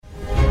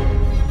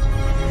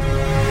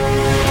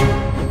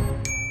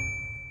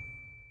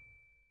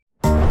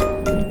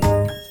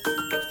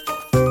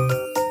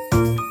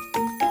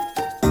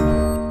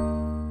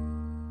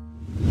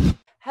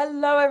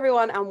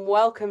everyone, and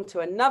welcome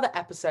to another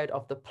episode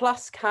of the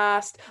Plus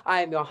Cast.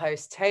 I am your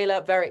host,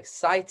 Taylor. Very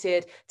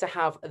excited to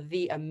have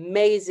the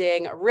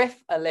amazing,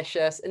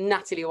 riff-alicious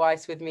Natalie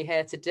Weiss with me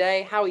here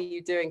today. How are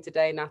you doing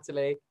today,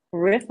 Natalie?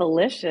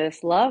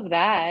 Riffalicious, love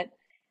that.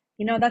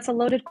 That's a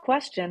loaded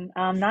question.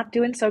 I'm not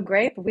doing so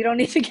great, but we don't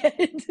need to get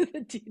into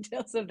the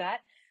details of that.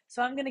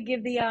 So I'm gonna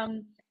give the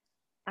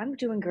I'm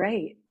doing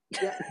great.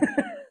 Yeah.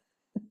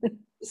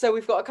 So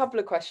we've got a couple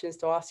of questions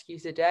to ask you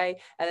today,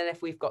 and then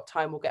if we've got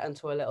time, we'll get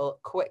into a little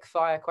quick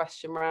fire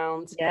question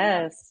round.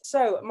 Yes.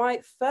 So my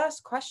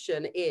first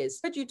question is,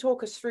 could you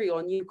talk us through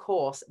your new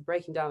course,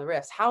 Breaking Down the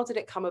Riffs? How did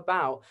it come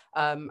about,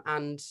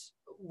 and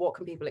what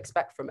can people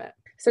expect from it?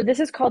 So this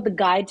is called the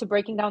Guide to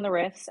Breaking Down the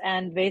Riffs,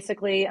 and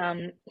basically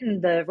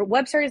the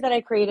web series that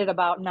I created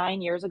about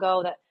 9 years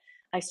ago that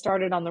I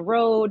started on the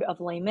road of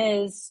Les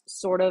Mis,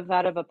 sort of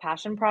out of a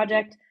passion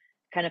project,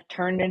 kind of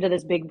turned into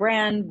this big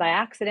brand by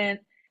accident.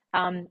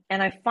 And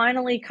I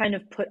finally kind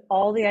of put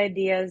all the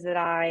ideas that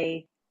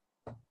I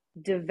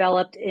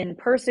developed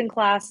in-person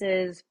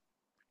classes,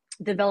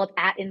 developed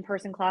at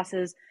in-person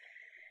classes,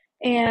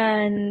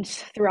 and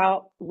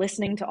throughout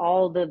listening to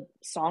all the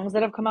songs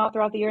that have come out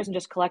throughout the years and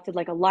just collected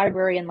like a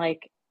library and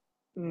like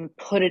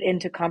put it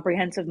into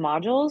comprehensive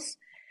modules.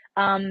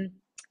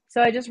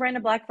 So I just ran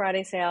a Black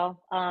Friday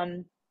sale.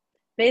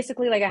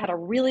 Basically, like I had a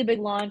really big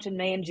launch in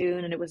May and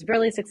June, and it was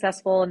really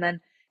successful, and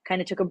then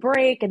kind of took a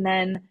break, and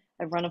then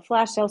I've run a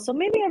flash sale. So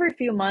maybe every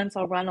few months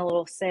I'll run a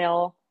little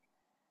sale.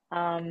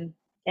 And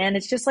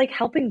it's just like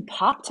helping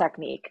pop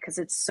technique because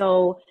it's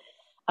so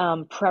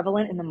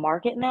prevalent in the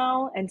market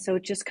now. And so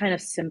it just kind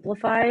of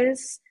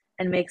simplifies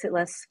and makes it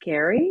less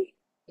scary.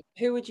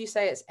 Who would you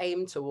say it's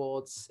aimed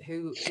towards?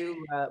 Who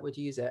would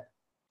use it?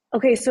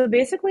 Okay, so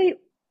basically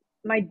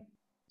my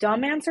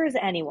dumb answer is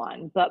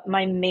anyone, but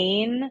my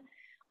main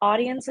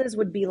audiences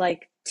would be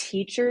like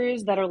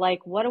teachers that are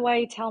like, what do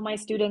I tell my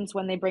students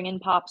when they bring in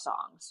pop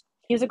songs?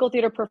 Musical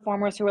theater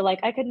performers who are like,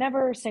 I could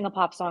never sing a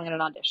pop song in an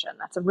audition.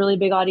 That's a really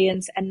big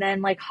audience. And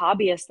then like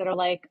hobbyists that are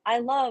like, I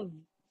love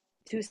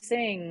to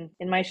sing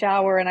in my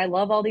shower and I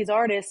love all these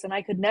artists and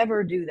I could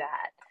never do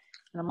that.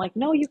 And I'm like,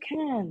 no, you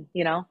can,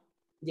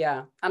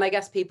 Yeah. And I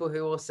guess people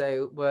who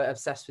also were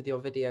obsessed with your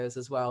videos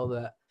as well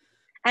that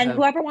and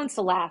whoever wants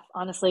to laugh,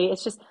 honestly,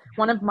 it's just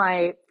one of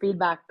my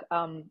feedback.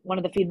 One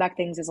of the feedback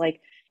things is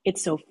like,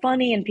 it's so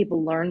funny and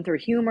people learn through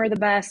humor the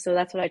best. So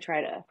that's what I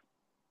try to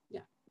do.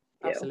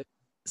 absolutely.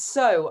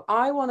 So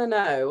I want to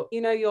know,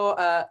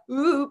 your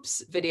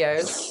oops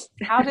videos.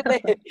 How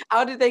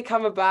did they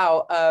come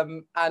about?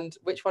 And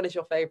which one is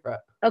your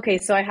favorite? Okay,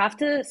 so I have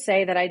to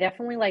say that I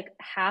definitely like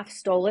half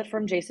stole it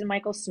from Jason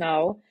Michael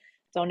Snow.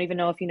 Don't even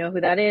know if you know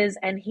who that is,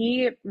 and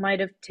he might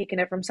have taken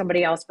it from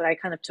somebody else, but I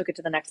kind of took it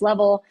to the next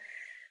level.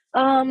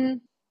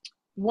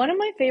 One of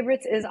my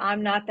favorites is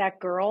I'm Not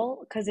That Girl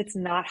because it's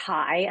not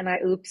high and I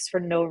oops for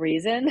no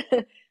reason.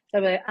 So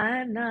I'm like,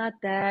 I'm not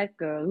that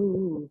girl.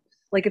 Oops.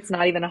 Like it's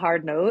not even a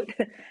hard note.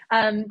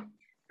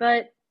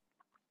 But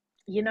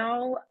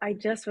I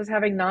just was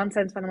having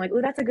nonsense fun. I'm like,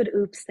 oh, that's a good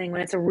oops thing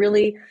when it's a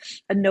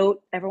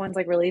note everyone's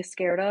like really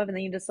scared of, and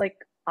then you just like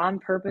on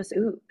purpose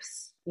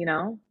oops,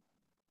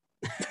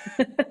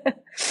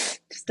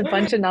 Just a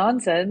bunch of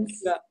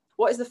nonsense. Yeah.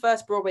 What is the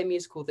first Broadway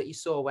musical that you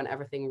saw when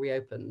everything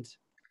reopened?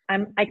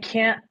 I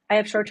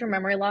have short-term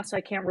memory loss, so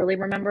I can't really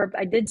remember.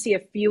 But I did see a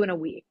few in a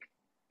week.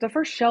 The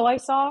first show I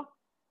saw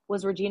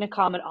was Regina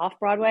Comet off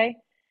Broadway.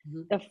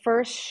 Mm-hmm. The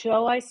first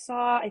show I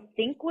saw, I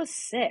think, was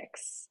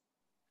Six.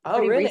 Oh,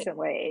 pretty really?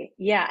 recently.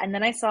 Yeah, and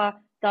then I saw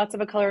Thoughts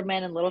of a Colored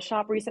Man in Little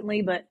Shop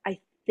recently, but I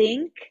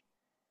think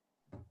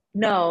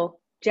no,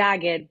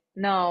 Jagged,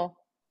 no.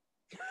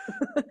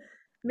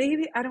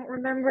 Maybe I don't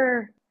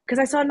remember because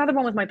I saw another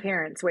one with my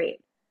parents. Wait,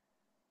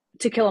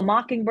 To Kill a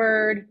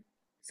Mockingbird.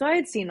 So I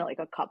had seen like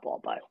a couple,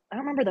 but I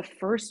don't remember the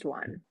first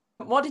one.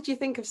 What did you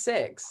think of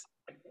Six?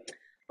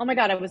 Oh my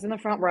God, I was in the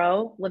front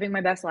row living my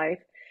best life.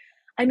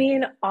 I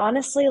mean,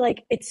 honestly,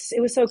 like it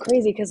was so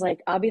crazy because like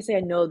obviously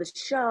I know the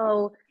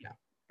show, Yeah.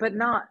 but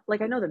not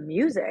like I know the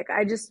music.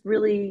 I just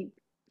really,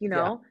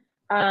 Yeah.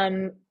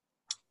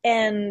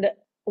 And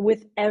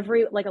with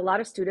every like a lot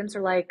of students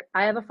are like,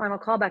 I have a final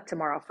callback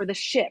tomorrow for the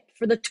ship,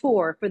 for the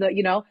tour, for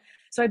the.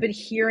 So I've been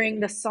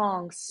hearing the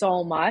song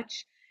so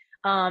much.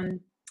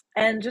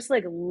 And just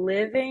like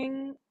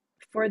living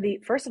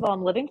first of all,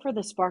 I'm living for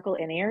the sparkle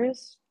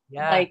in-ears.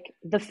 Yeah. Like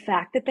the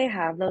fact that they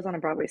have those on a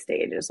Broadway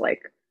stage is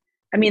like,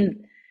 I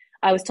mean,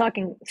 I was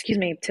talking, excuse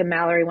me, to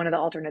Mallory, one of the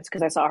alternates,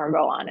 because I saw her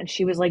go on, and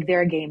she was like,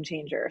 they're a game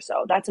changer.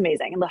 So that's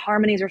amazing. And the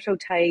harmonies are so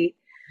tight.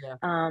 Yeah.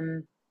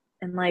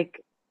 And like,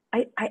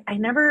 I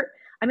never,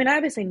 I mean, I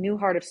obviously knew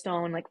Heart of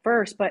Stone like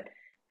first, but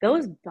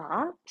those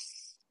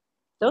bops,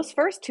 those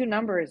first two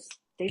numbers,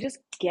 they just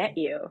get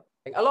you.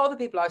 A lot of the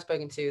people I've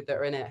spoken to that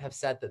are in it have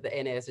said that the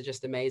in-ears are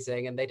just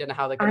amazing and they don't know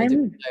how they're going to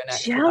do it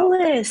next. I'm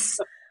jealous,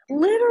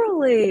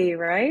 literally,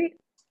 right?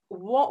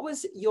 What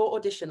was your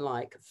audition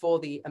like for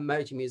the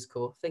Emoji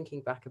Musical?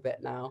 Thinking back a bit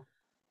now.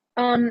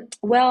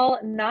 Well,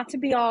 not to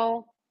be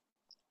all,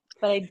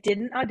 but I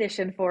didn't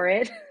audition for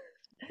it.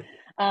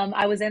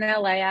 I was in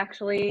LA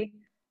actually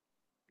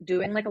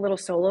doing like a little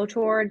solo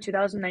tour in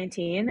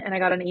 2019, and I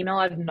got an email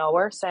out of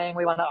nowhere saying,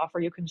 we want to offer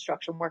you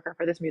construction worker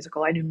for this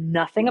musical. I knew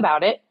nothing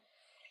about it.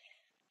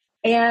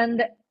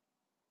 And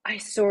I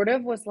sort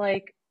of was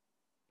like,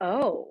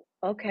 oh,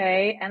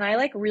 okay. And I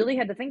like really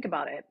had to think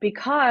about it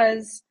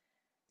because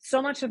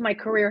so much of my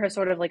career has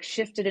sort of like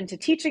shifted into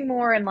teaching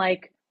more. And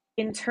like,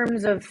 in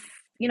terms of,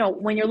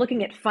 when you're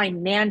looking at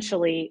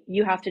financially,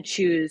 you have to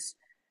choose,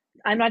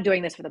 I'm not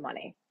doing this for the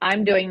money.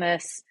 I'm doing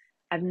this.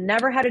 I've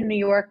never had a New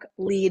York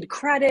lead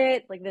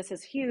credit. Like, this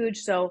is huge.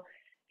 So,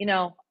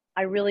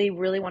 I really,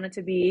 really wanted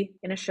to be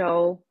in a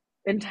show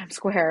in Times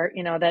Square,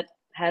 that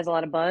has a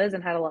lot of buzz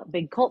and had a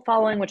big cult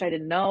following, which I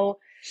didn't know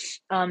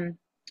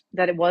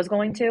that it was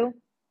going to.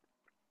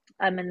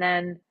 And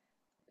then,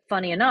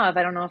 funny enough,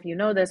 I don't know if you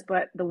know this,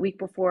 but the week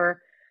before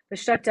the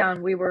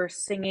shutdown, we were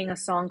singing a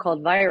song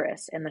called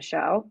Virus in the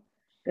show.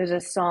 There's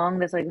a song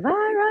that's like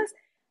Virus.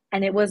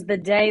 And it was the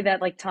day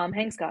that like Tom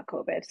Hanks got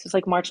COVID. So it's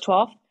like March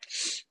 12th.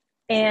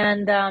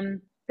 And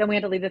then we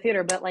had to leave the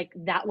theater. But like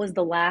that was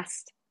the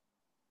last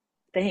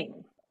thing.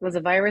 It was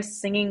a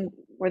virus singing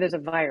where there's a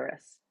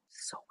virus.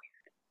 So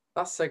weird.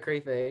 That's so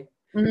creepy.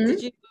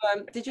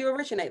 Mm-hmm. Did you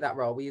originate that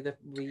role? Were you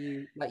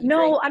like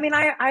No, I mean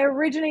I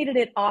originated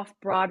it off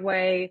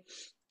Broadway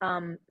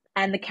and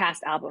the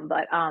cast album,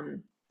 but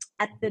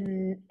I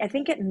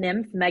think at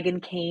NYMF,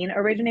 Megan Kane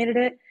originated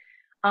it.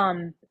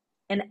 And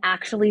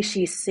actually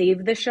she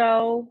saved the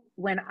show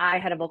when I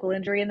had a vocal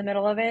injury in the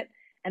middle of it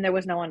and there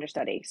was no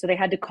understudy. So they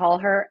had to call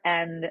her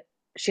and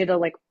she had to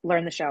like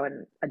learn the show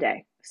in a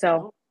day.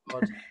 So,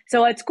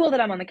 so it's cool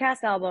that I'm on the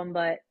cast album,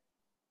 but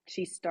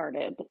she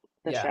started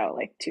the show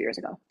like 2 years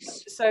ago.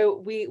 So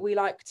we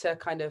like to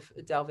kind of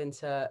delve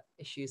into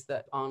issues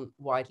that aren't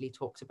widely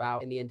talked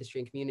about in the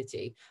industry and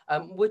community.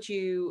 Would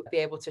you be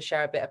able to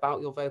share a bit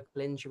about your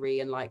vocal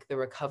injury and like the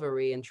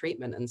recovery and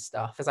treatment and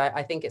stuff? Because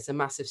I think it's a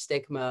massive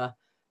stigma,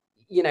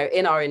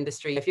 in our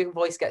industry. If your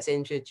voice gets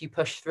injured, you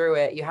push through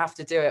it, you have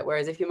to do it.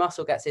 Whereas if your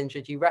muscle gets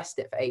injured, you rest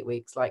it for 8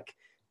 weeks. Like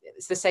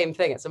it's the same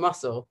thing. It's a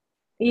muscle.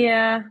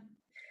 Yeah.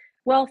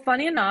 Well,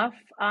 funny enough,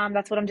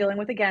 that's what I'm dealing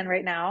with again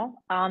right now.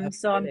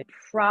 So I'm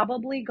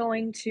probably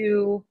going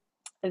to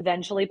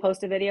eventually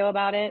post a video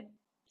about it.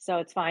 So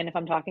it's fine if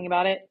I'm talking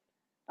about it.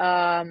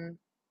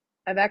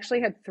 I've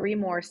actually had 3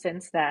 more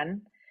since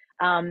then.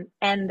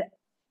 And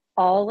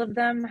all of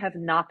them have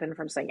not been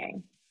from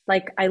singing.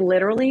 Like I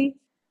literally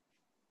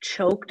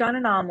choked on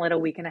an omelet a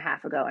week and a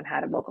half ago and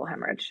had a vocal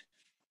hemorrhage.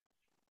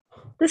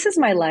 This is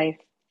my life.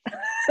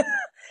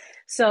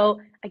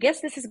 So I guess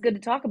this is good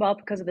to talk about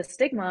because of the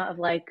stigma of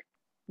like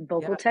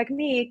vocal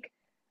technique.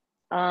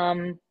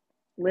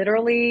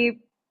 Literally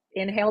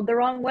inhaled the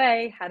wrong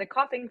way, had a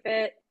coughing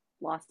fit,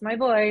 lost my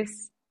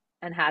voice,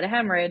 and had a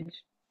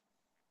hemorrhage.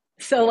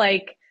 So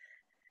like,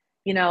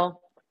 now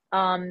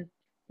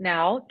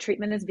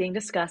treatment is being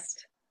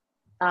discussed.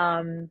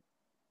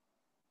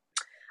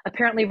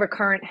 Apparently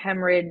recurrent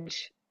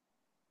hemorrhage,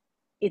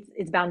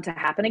 it's bound to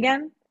happen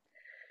again.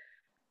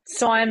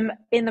 So I'm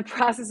in the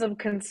process of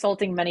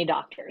consulting many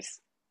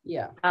doctors.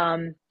 Yeah.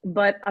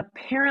 But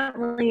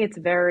apparently it's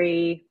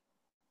very,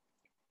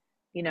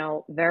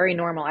 very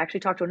normal. I actually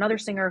talked to another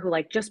singer who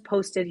like just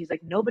posted, he's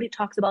like, nobody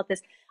talks about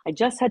this. I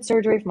just had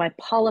surgery for my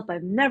polyp.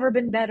 I've never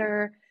been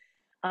better.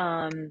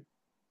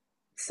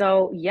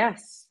 So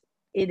yes,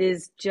 it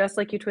is just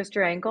like you twist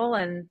your ankle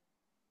and,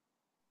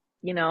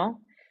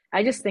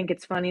 I just think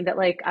it's funny that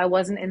like I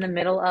wasn't in the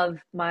middle of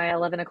my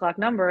 11 o'clock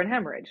number and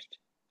hemorrhaged.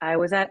 I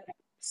was at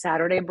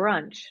Saturday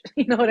brunch.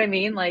 You know what I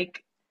mean?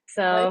 Like,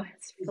 so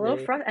it's a little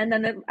frustrating.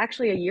 And then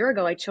actually a year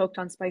ago, I choked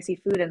on spicy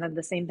food and then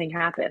the same thing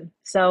happened.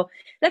 So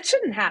that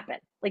shouldn't happen.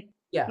 Like,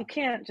 you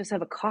can't just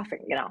have a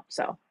coughing,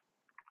 so.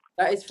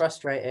 That is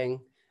frustrating.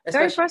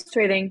 Very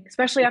frustrating,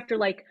 especially after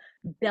like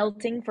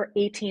belting for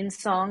 18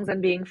 songs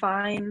and being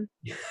fine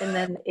and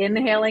then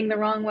inhaling the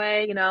wrong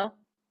way,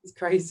 It's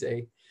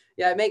crazy.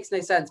 Yeah, it makes no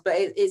sense, but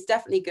it's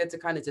definitely good to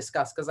kind of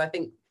discuss because I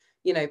think,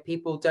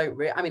 people don't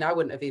I mean, I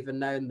wouldn't have even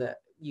known that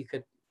you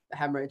could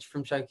hemorrhage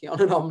from choking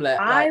on an omelet.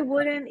 I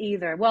wouldn't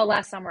either. Well,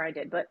 last summer I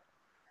did, but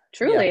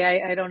truly,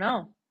 I don't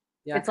know.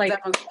 Yeah, it's like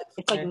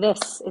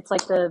this. It's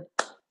like the,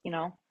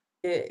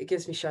 It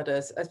gives me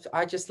shudders.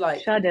 I just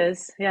like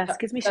shudders. Yes,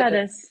 gives me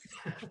shudders.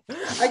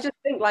 I just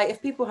think like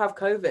if people have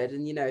COVID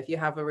and if you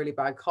have a really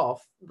bad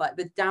cough, like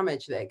the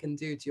damage that it can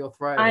do to your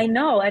throat. I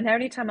know. And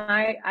every time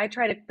I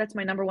try to, that's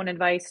my number one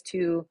advice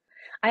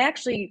I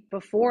actually,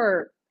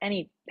 before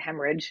any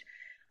hemorrhage,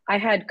 I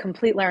had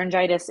complete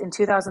laryngitis in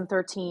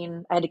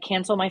 2013. I had to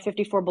cancel my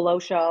 54 Below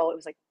show. It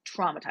was like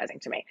traumatizing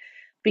to me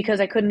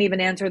because I couldn't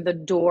even answer the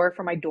door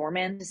for my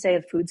doorman to say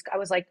the food's, I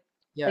was like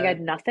I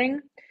had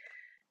nothing.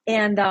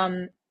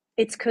 And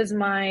it's because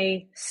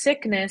my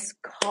sickness,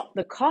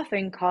 the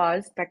coughing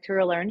caused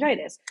bacterial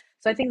laryngitis.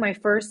 So I think my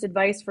first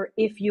advice for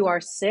if you are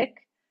sick,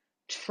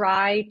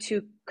 try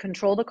to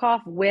control the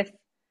cough with,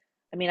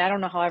 I mean, I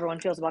don't know how everyone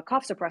feels about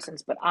cough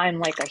suppressants, but I'm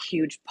like a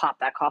huge pop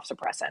that cough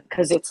suppressant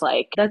because it's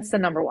like, that's the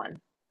number one.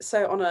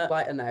 So on a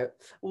lighter note,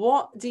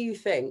 what do you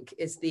think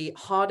is the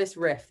hardest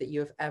riff that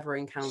you have ever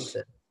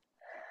encountered?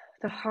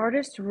 The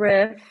hardest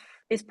riff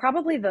is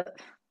probably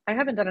I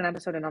haven't done an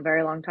episode in a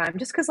very long time,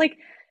 just because like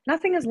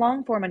nothing is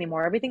long form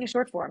anymore. Everything is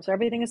short form. So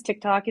everything is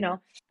TikTok, you know.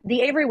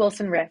 The Avery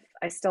Wilson riff,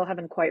 I still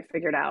haven't quite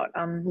figured out.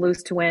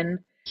 Lose to win.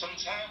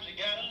 Sometimes you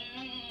gotta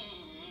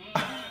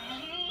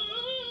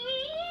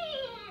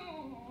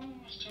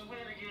lose to win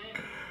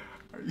again.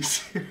 Are you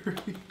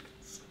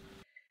serious?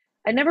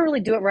 I never really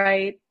do it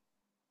right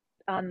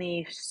on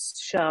the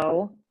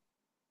show.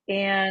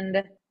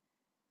 And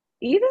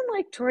even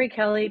like Tori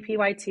Kelly,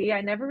 PYT,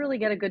 I never really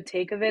get a good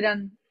take of it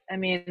on, I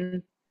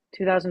mean,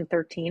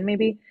 2013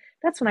 maybe.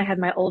 That's when I had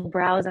my old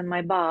brows and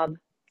my bob.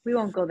 We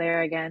won't go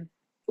there again.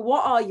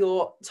 What are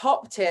your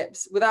top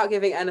tips without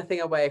giving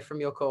anything away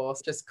from your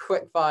course? Just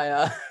quick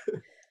fire.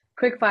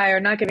 Quick fire,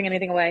 not giving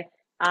anything away.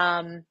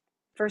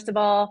 First of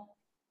all,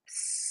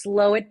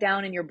 slow it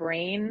down in your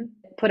brain,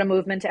 put a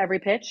movement to every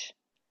pitch,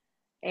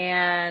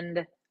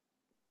 and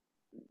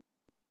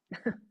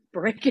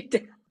break it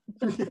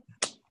down.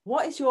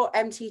 What is your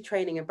MT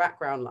training and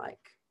background like?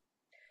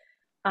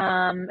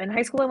 In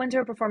high school, I went to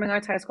a performing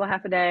arts high school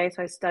half a day.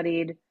 So I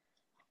studied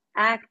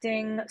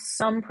acting,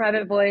 some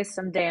private voice,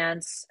 some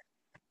dance.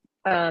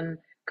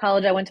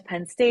 College, I went to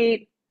Penn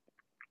State.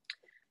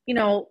 You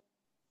know,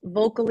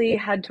 vocally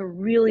had to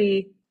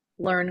really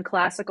learn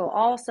classical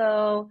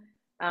also.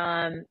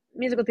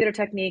 Musical theater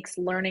techniques,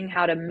 learning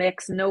how to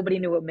mix. Nobody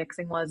knew what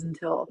mixing was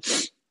until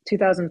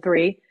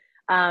 2003.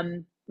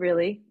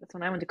 Really, that's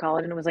when I went to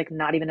college, and it was like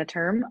not even a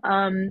term.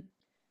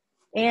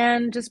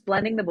 And just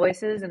blending the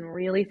voices and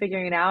really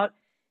figuring it out.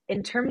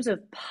 In terms of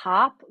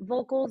pop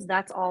vocals,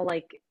 that's all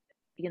like,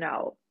 you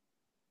know,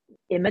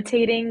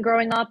 imitating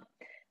growing up,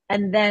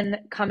 and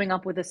then coming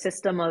up with a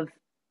system of,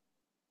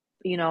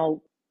 you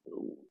know,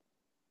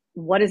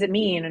 what does it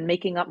mean, and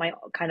making up my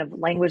kind of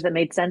language that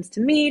made sense to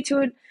me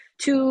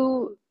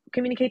to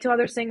communicate to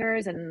other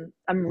singers. And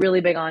I'm really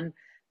big on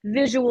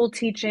visual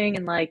teaching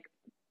and like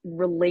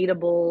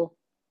relatable,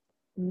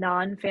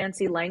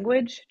 non-fancy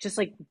language. Just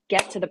like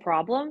get to the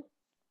problem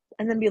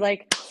and then be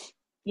like,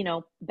 you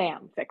know,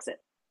 bam, fix it.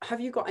 Have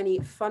you got any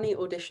funny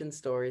audition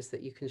stories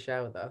that you can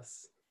share with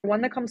us?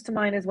 One that comes to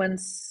mind is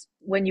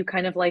when you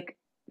kind of like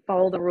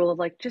follow the rule of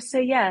like just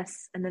say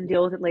yes and then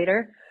deal with it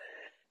later,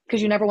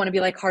 because you never want to be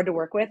like hard to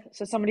work with.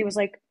 So somebody was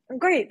like,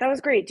 great, that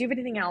was great, do you have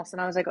anything else?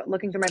 And I was like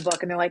looking through my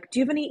book, and they're like, do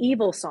you have any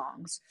evil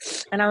songs?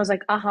 And I was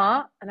like,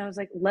 uh-huh. And I was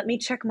like, let me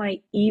check my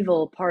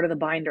evil part of the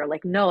binder.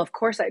 Like, no, of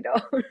course I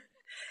don't.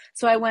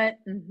 So I went,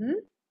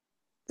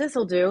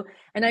 this'll do.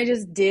 And I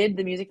just did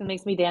the music that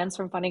makes me dance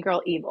from Funny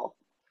Girl Evil.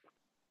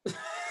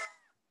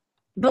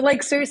 But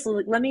like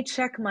seriously, let me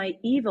check my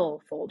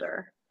evil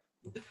folder.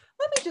 Let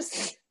me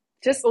just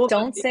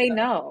don't say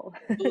no.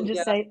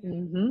 Just say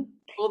and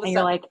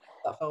you're like,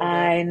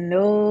 I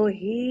know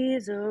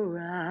he's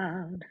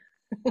around.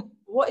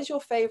 What is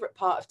your favorite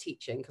part of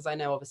teaching? Because I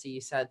know obviously you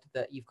said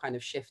that you've kind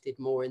of shifted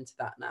more into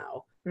that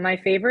now. My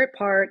favorite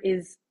part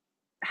is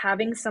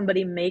having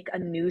somebody make a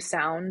new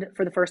sound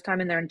for the first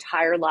time in their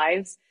entire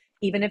lives,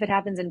 even if it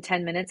happens in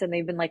 10 minutes and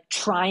they've been like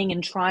trying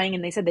and trying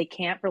and they said they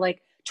can't for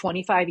like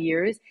 25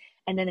 years.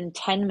 And then in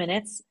 10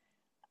 minutes,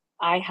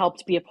 I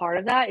helped be a part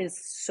of that is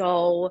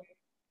so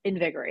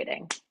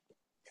invigorating.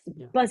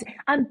 Yeah.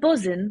 I'm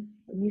buzzing.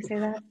 When you say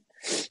that,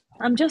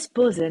 I'm just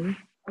buzzing.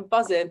 I'm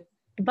buzzing.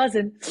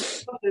 Buzzing.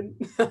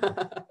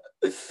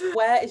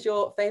 Where is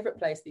your favorite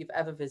place that you've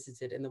ever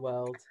visited in the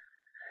world?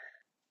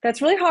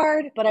 That's really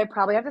hard, but I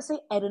probably have to say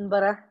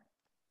Edinburgh.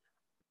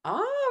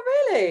 Oh,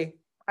 really?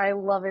 I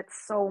love it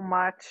so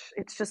much.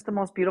 It's just the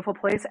most beautiful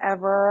place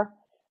ever.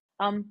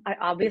 I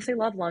obviously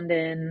love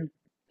London.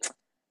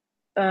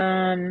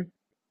 I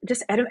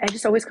just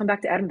always come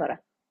back to Edinburgh,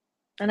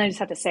 and I just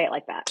have to say it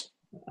like that.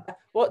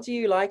 What do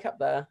you like up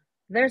there?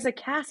 There's a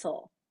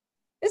castle.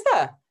 Is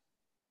there?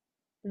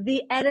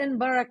 The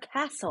Edinburgh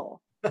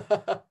Castle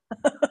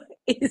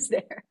is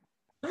there.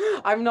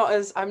 I'm not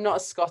as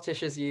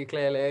Scottish as you,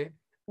 clearly.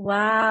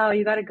 Wow,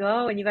 you got to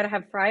go, and you got to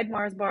have fried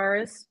Mars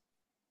bars,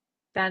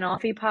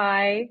 banoffee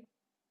pie.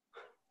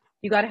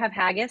 You got to have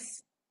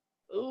haggis.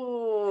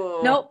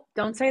 Ooh. Nope,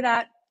 don't say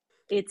that.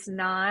 It's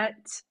not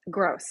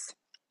gross.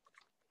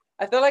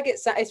 I feel like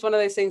it's one of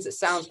those things that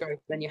sounds gross,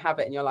 then you have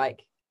it and you're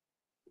like,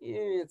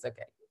 yeah, it's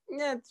okay.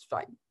 Yeah, it's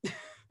fine.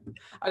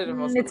 I don't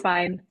know. It's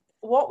fine.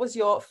 What was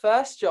your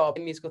first job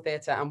in musical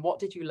theatre, and what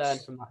did you learn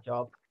from that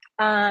job?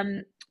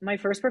 My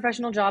first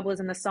professional job was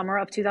in the summer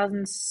of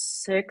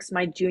 2006,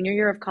 my junior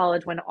year of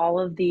college, when all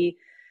of the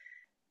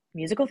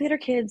musical theater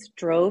kids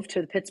drove to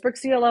the Pittsburgh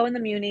CLO in the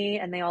Muni,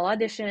 and they all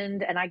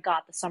auditioned, and I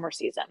got the summer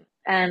season.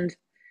 And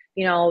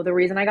you know, the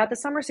reason I got the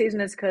summer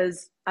season is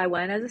because I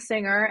went as a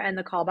singer, and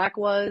the callback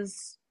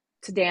was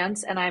to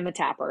dance, and I'm a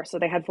tapper. So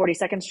they had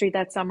 42nd Street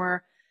that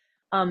summer.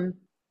 I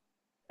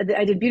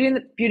did Beauty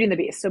and the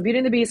Beast. So Beauty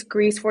and the Beast,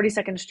 Grease,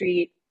 42nd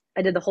Street.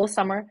 I did the whole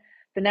summer.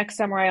 The next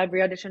summer I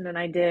re-auditioned and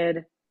I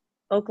did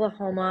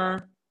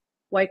Oklahoma,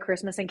 White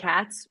Christmas, and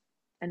Cats.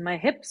 And my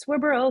hips were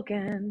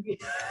broken.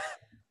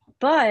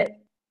 But,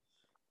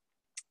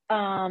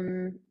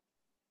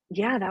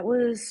 yeah, that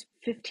was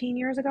 15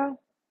 years ago.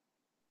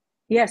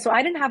 Yeah, so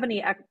I didn't have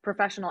any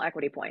professional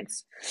equity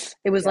points.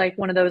 It was Yeah. like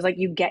one of those, like,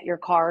 you get your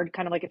card,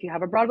 kind of like if you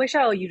have a Broadway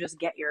show, you just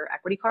get your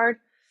equity card.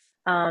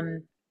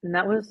 And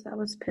that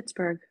was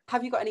Pittsburgh.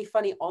 Have you got any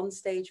funny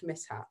on-stage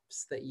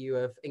mishaps that you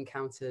have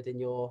encountered in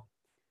your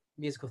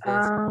musical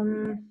theatre?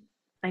 Um,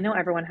 I know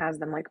everyone has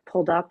them like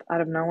pulled up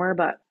out of nowhere,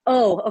 but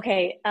oh,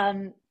 okay.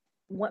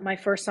 What my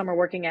first summer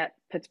working at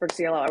Pittsburgh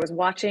CLO,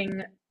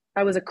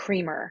 I was a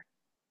creamer,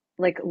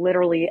 like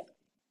literally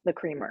the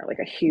creamer, like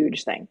a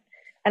huge thing.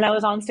 And I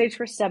was on stage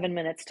for 7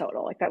 minutes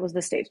total. Like that was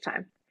the stage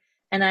time.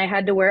 And I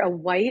had to wear a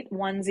white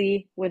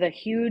onesie with a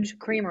huge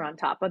creamer on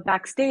top. But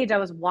backstage, I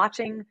was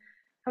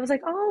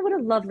like, oh, what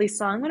a lovely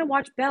song. I'm going to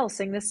watch Belle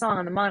sing this song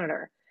on the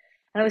monitor.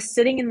 And I was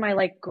sitting in my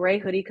like gray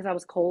hoodie because I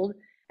was cold.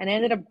 And I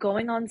ended up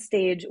going on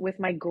stage with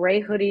my gray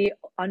hoodie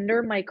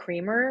under my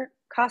creamer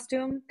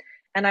costume.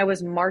 And I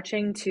was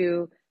marching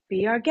to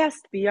be our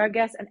guest, be our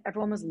guest. And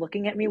everyone was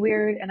looking at me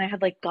weird. And I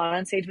had like gone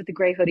on stage with the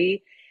gray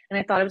hoodie and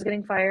I thought I was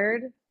getting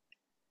fired,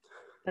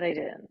 but I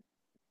didn't.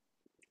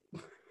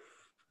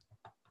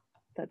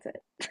 That's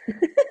it.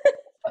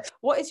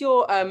 What is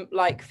your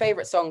like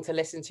favorite song to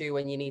listen to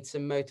when you need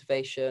some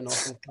motivation or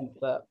some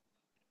comfort?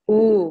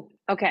 Ooh,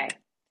 okay.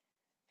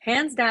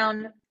 Hands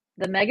down,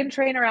 the Megan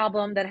Trainor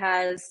album that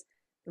has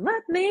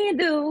 "Let Me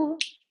Do,"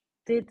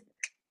 did,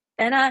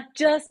 and I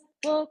just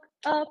woke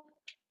up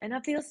and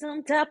I feel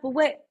some type of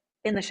way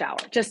in the shower.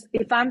 Just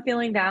if I'm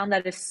feeling down,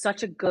 that is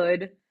such a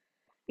good,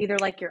 either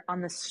like you're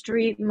on the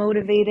street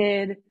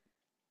motivated.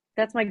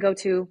 That's my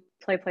go-to.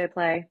 Play, play,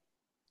 play.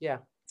 Yeah.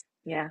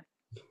 Yeah.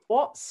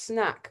 What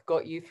snack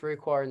got you through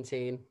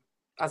quarantine?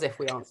 As if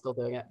we aren't still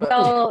doing it, but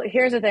Well,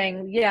 here's the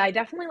thing. Yeah, I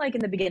definitely like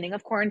in the beginning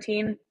of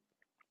quarantine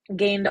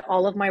gained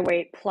all of my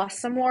weight plus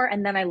some more,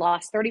 and then I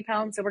lost 30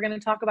 pounds. So we're going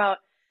to talk about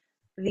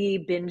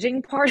the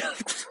binging part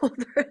of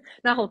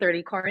not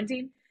Whole30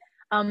 quarantine.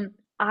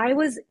 I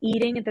was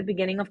eating at the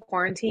beginning of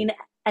quarantine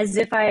as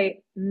if I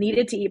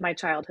needed to eat my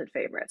childhood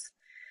favorites.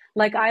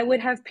 Like I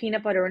would have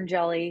peanut butter and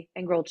jelly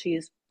and grilled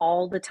cheese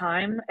all the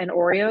time and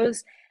Oreos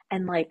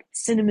and like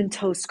cinnamon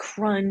toast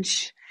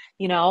crunch,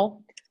 you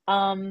know?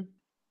 Um,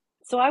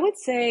 so I would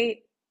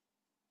say,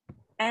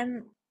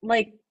 and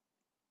like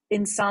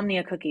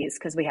insomnia cookies,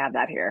 because we have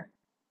that here.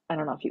 I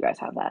don't know if you guys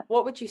have that.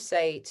 what would you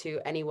say to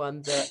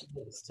anyone that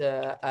wants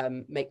to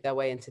make their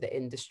way into the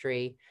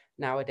industry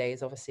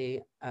nowadays?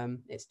 Obviously,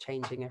 it's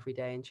changing every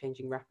day and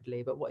changing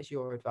rapidly, but what is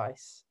your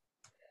advice?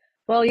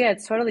 Well, yeah,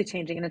 it's totally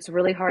changing and it's a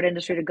really hard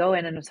industry to go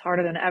in and it's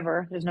harder than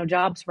ever. There's no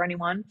jobs for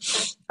anyone.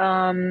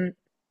 Um,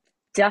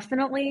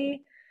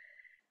 Definitely,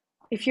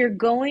 if you're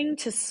going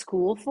to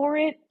school for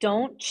it,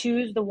 don't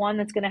choose the one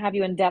that's going to have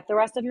you in debt the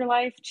rest of your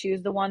life.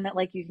 Choose the one that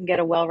like you can get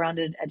a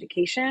well-rounded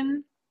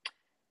education.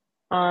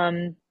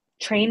 Um,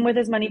 Train with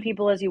as many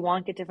people as you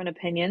want, get different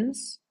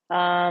opinions.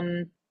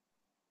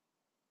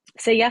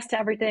 Say yes to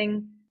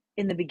everything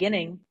in the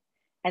beginning,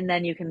 and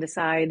then you can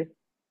decide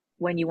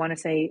when you want to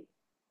say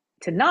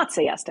to not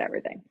say yes to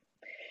everything.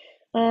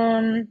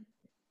 Um,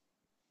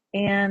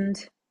 and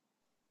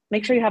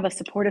make sure you have a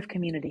supportive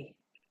community.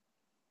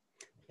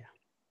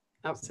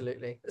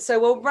 Absolutely. So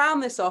we'll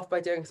round this off by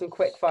doing some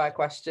quick fire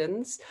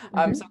questions. So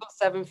I've got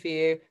 7 for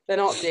you. They're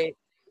not deep.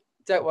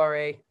 Don't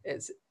worry.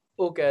 It's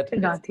all good.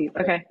 Not deep.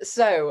 Okay.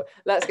 So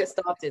let's get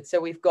started. So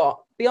we've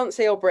got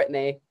Beyonce or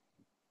Britney,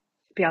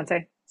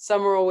 Beyonce.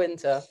 summer or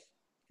winter,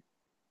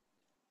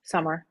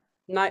 Summer.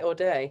 night or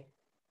day,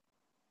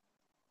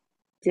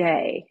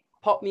 Day.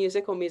 pop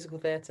music or musical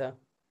theatre,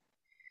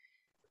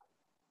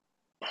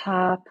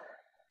 Pop.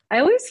 I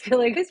always feel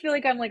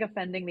like I'm like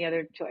offending the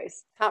other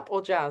choice. tap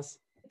or jazz,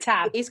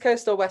 Tap. East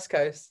Coast or West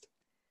Coast,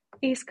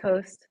 East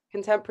Coast.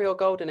 contemporary or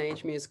golden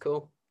age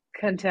musical,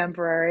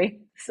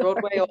 Contemporary.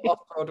 Broadway or Sorry. off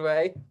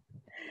Broadway.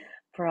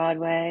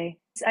 Broadway.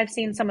 I've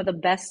seen some of the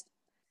best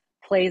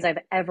plays I've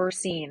ever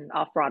seen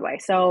off Broadway.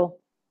 So,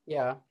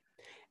 Yeah,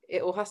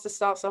 it all has to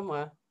start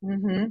somewhere.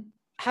 mhm.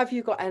 Have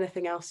you got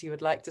anything else you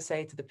would like to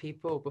say to the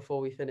people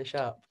before we finish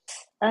up?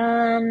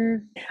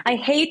 I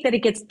hate that it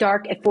gets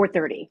dark at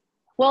 4:30.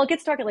 Well, it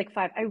gets dark at like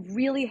 5. I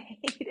really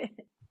hate it.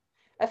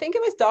 I think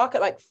it was dark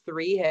at like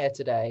 3 here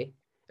today.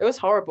 It was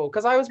horrible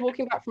because I was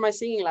walking back from my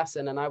singing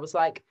lesson and I was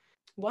like,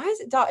 why is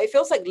it dark? It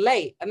feels like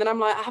late. And then I'm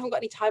like, I haven't got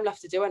any time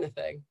left to do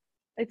anything.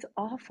 It's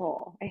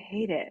awful. I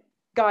hate it.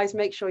 Guys,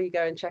 make sure you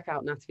go and check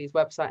out Natalie's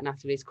website,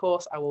 Natalie's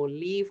course. I will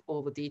leave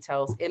all the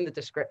details in the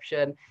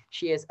description.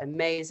 She is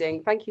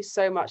amazing. Thank you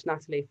so much,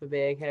 Natalie, for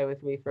being here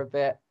with me for a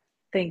bit.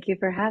 Thank you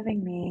for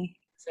having me.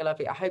 So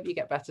lovely. I hope you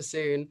get better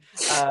soon.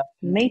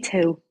 Me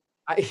too.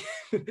 And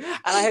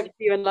I hope to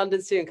see you in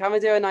London soon. Come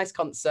and do a nice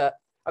concert.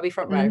 I'll be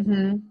front row.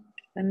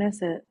 I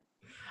miss it.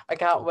 I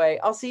can't wait.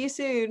 I'll see you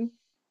soon.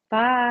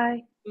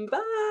 Bye.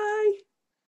 Bye.